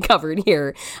things we covered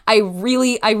here. I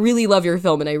really love your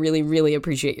film and I really, really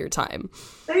appreciate your time.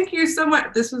 Thank you so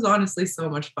much. This was honestly so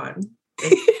much fun.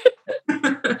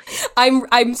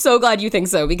 I'm so glad you think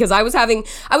so, because I was having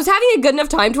a good enough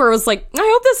time to where I was like, I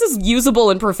hope this is usable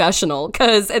and professional,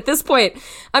 because at this point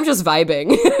I'm just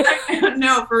vibing.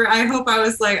 I hope I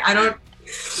was like, all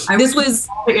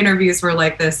the interviews were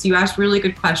like this. You asked really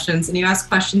good questions and you asked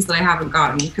questions that I haven't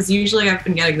gotten, because usually I've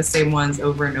been getting the same ones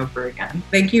over and over again.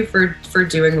 Thank you for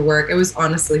doing the work. It was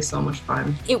honestly so much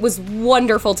fun. It was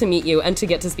wonderful to meet you and to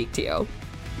get to speak to you.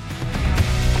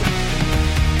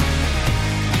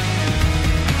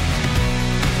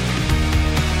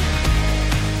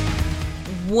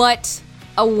 What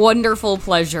a wonderful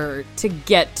pleasure to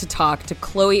get to talk to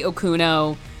Chloe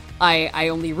Okuno. I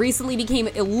only recently became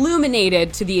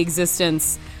illuminated to the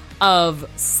existence of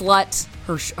Slut,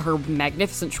 her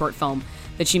magnificent short film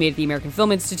that she made at the American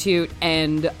Film Institute,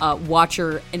 and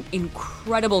Watcher, an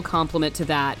incredible compliment to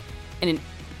that, and an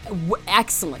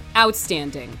excellent,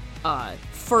 outstanding,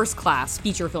 first-class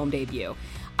feature film debut.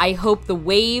 I hope the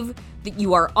wave that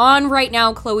you are on right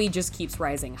now, Chloe, just keeps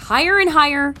rising higher and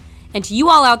higher. And to you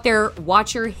all out there,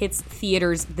 Watcher hits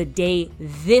theaters the day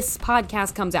this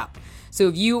podcast comes out. So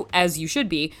if you, as you should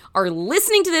be, are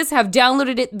listening to this, have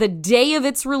downloaded it the day of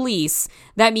its release,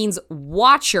 that means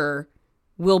Watcher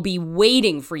will be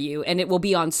waiting for you, and it will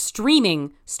be on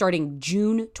streaming starting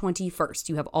June 21st.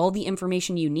 You have all the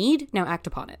information you need. Now act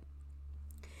upon it.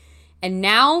 And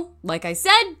now, like I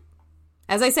said,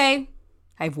 as I say,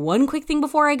 I have one quick thing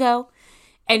before I go,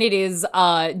 and it is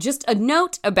just a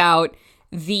note about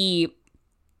the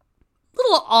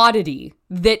little oddity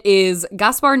that is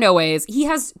Gaspar Noé's. He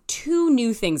has 2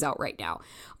 new things out right now.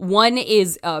 One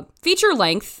is feature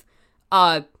length,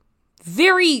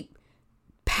 very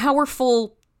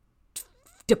powerful,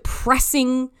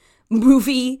 depressing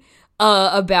movie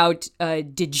about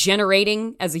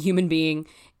degenerating as a human being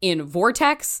in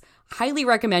Vortex. Highly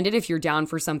recommended if you're down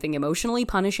for something emotionally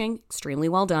punishing. Extremely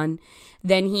well done.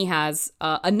 Then he has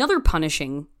another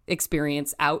punishing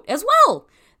experience out as well.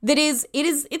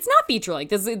 It's not feature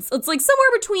length. It's like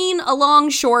somewhere between a long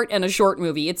short and a short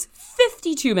movie. It's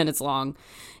 52 minutes long.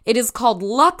 It is called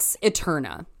Lux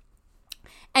Eterna.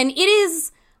 And it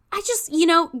is,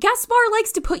 Gaspar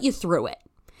likes to put you through it.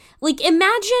 Like,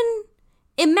 imagine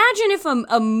if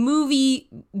a movie,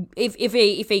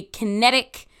 if a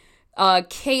kinetic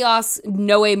chaos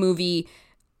Noé movie,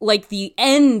 like the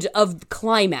end of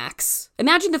climax.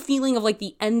 Imagine the feeling of like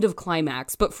the end of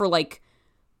climax, but for like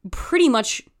pretty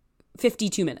much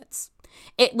 52 minutes.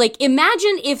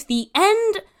 Imagine if the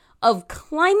end of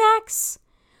climax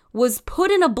was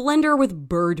put in a blender with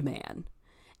Birdman,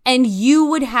 and you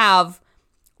would have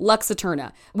Lux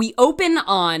Eterna. We open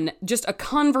on just a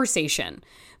conversation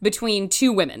between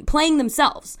 2 women playing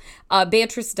themselves.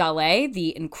 Béatrice Dalle,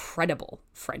 the incredible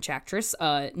French actress,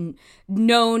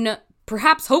 known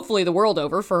perhaps hopefully the world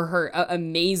over for her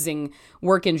amazing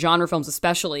work in genre films,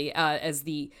 especially as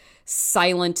the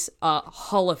silent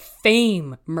Hall of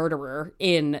Fame murderer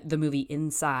in the movie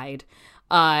Inside.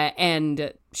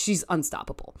 And she's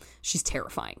unstoppable. She's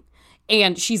terrifying.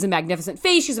 And she's a magnificent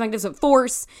face. She's a magnificent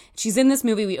force. She's in this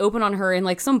movie. We open on her in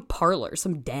like some parlor,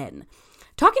 some den,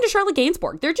 talking to Charlotte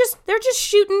Gainsbourg. They're just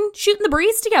shooting the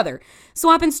breeze together,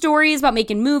 swapping stories about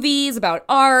making movies, about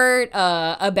art,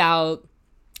 about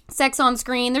sex on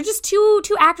screen. They're just two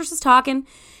actresses talking.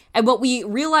 And what we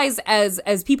realize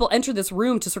as people enter this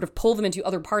room to sort of pull them into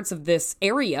other parts of this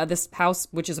area, this house,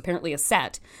 which is apparently a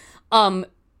set,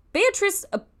 Beatrice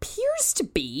appears to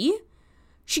be,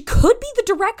 she could be the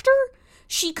director.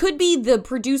 She could be the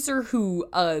producer who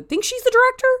thinks she's the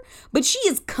director, but she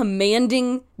is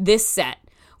commanding this set,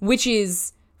 which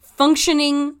is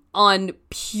functioning on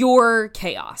pure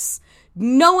chaos.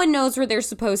 No one knows where they're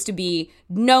supposed to be.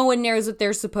 No one knows what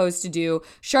they're supposed to do.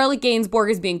 Charlotte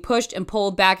Gainsbourg is being pushed and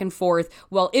pulled back and forth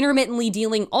while intermittently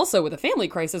dealing also with a family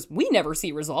crisis we never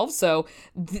see resolved. So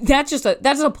that's just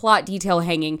a plot detail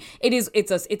hanging. It's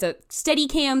a steady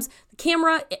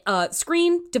camera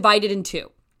screen divided in 2.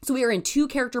 So we are in 2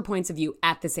 character points of view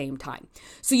at the same time.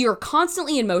 So you're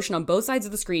constantly in motion on both sides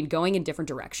of the screen going in different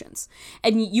directions.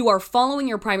 And you are following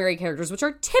your primary characters, which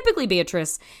are typically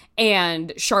Beatrice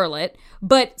and Charlotte,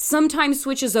 but sometimes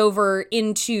switches over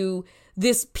into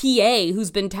this PA who's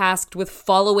been tasked with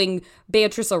following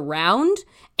Beatrice around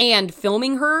and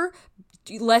filming her,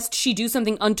 lest she do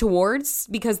something untowards,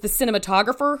 because the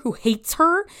cinematographer who hates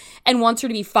her and wants her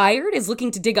to be fired is looking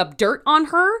to dig up dirt on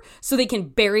her so they can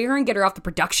bury her and get her off the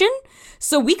production.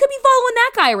 So we could be following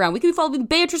that guy around. We could be following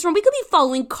Beatrice around. We could be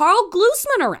following Carl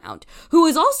Glusman around, who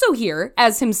is also here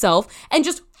as himself and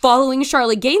just following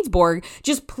Charlotte Gainsbourg,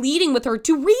 just pleading with her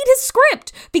to read his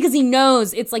script because he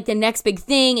knows it's like the next big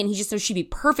thing and he just knows she'd be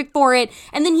perfect for it.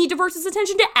 And then he diverts his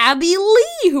attention to Abby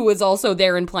Lee, who is also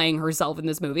there and playing herself in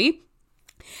this movie,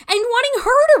 and wanting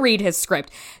her to read his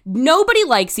script. Nobody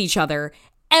likes each other.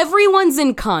 Everyone's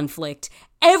in conflict.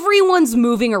 Everyone's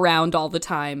moving around all the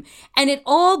time. And it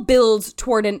all builds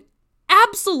toward an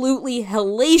absolutely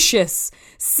hellacious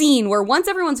scene where once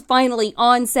everyone's finally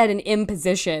on set and in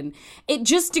position, it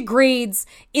just degrades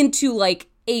into like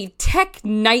a tech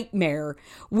nightmare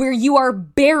where you are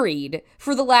buried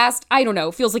for the last, I don't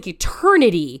know, feels like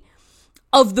eternity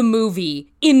of the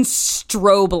movie in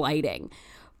strobe lighting.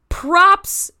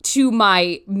 Props to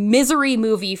my misery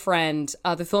movie friend,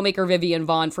 the filmmaker Vivian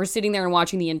Vaughn, for sitting there and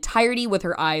watching the entirety with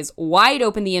her eyes wide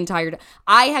open the entire time.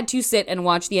 I had to sit and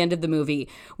watch the end of the movie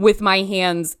with my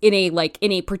hands in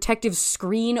a protective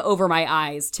screen over my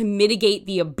eyes to mitigate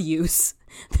the abuse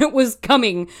that was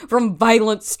coming from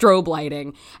violent strobe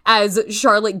lighting as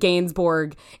Charlotte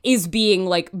Gainsbourg is being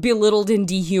like belittled and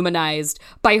dehumanized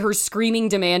by her screaming,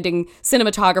 demanding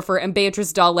cinematographer, and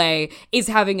Beatrice Dalle is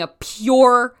having a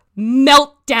pure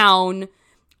meltdown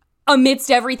amidst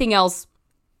everything else.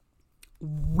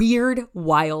 Weird,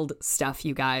 wild stuff,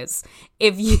 you guys.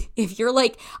 If you're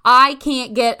like, I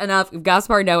can't get enough of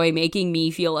Gaspar Noé making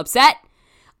me feel upset,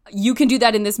 you can do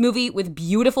that in this movie with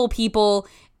beautiful people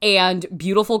and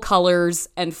beautiful colors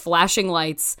and flashing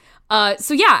lights.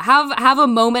 So yeah, have a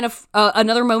moment of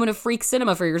another moment of freak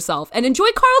cinema for yourself, and enjoy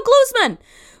Carl Glusman,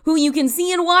 who you can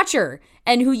see in Watcher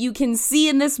and who you can see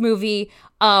in this movie.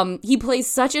 He plays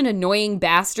such an annoying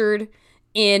bastard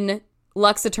in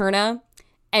Lux Eterna,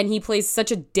 and he plays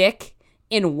such a dick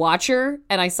in Watcher.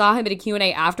 And I saw him at a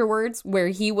Q&A afterwards where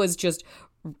he was just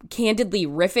candidly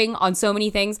riffing on so many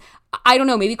things. I don't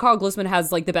know, maybe Carl Glusman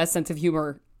has like the best sense of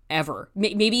humor ever.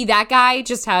 Maybe that guy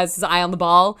just has his eye on the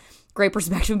ball, great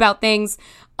perspective about things.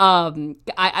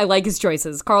 I like his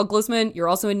choices. Carl Glusman, you're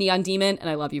also a Neon Demon, and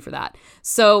I love you for that.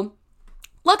 So,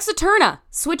 Lux Eterna,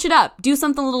 switch it up. Do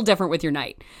something a little different with your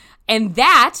night. And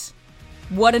that,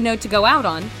 what a note to go out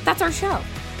on, that's our show.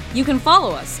 You can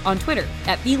follow us on Twitter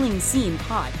at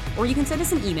FeelingSeenPod, or you can send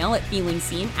us an email at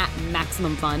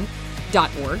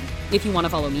feelingseen@MaximumFun.org. If you want to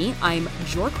follow me, I'm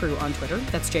Jorcru on Twitter.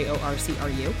 That's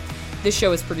JORCRU. This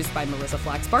show is produced by Marissa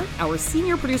Flaxbart. Our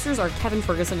senior producers are Kevin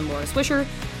Ferguson and Laura Swisher,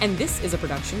 and this is a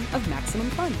production of Maximum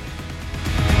Fun.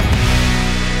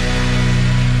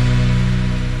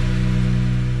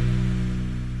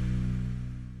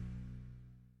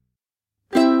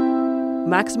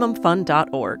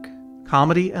 MaximumFun.org.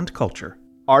 Comedy and culture.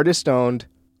 Artist owned.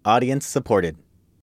 Audience supported.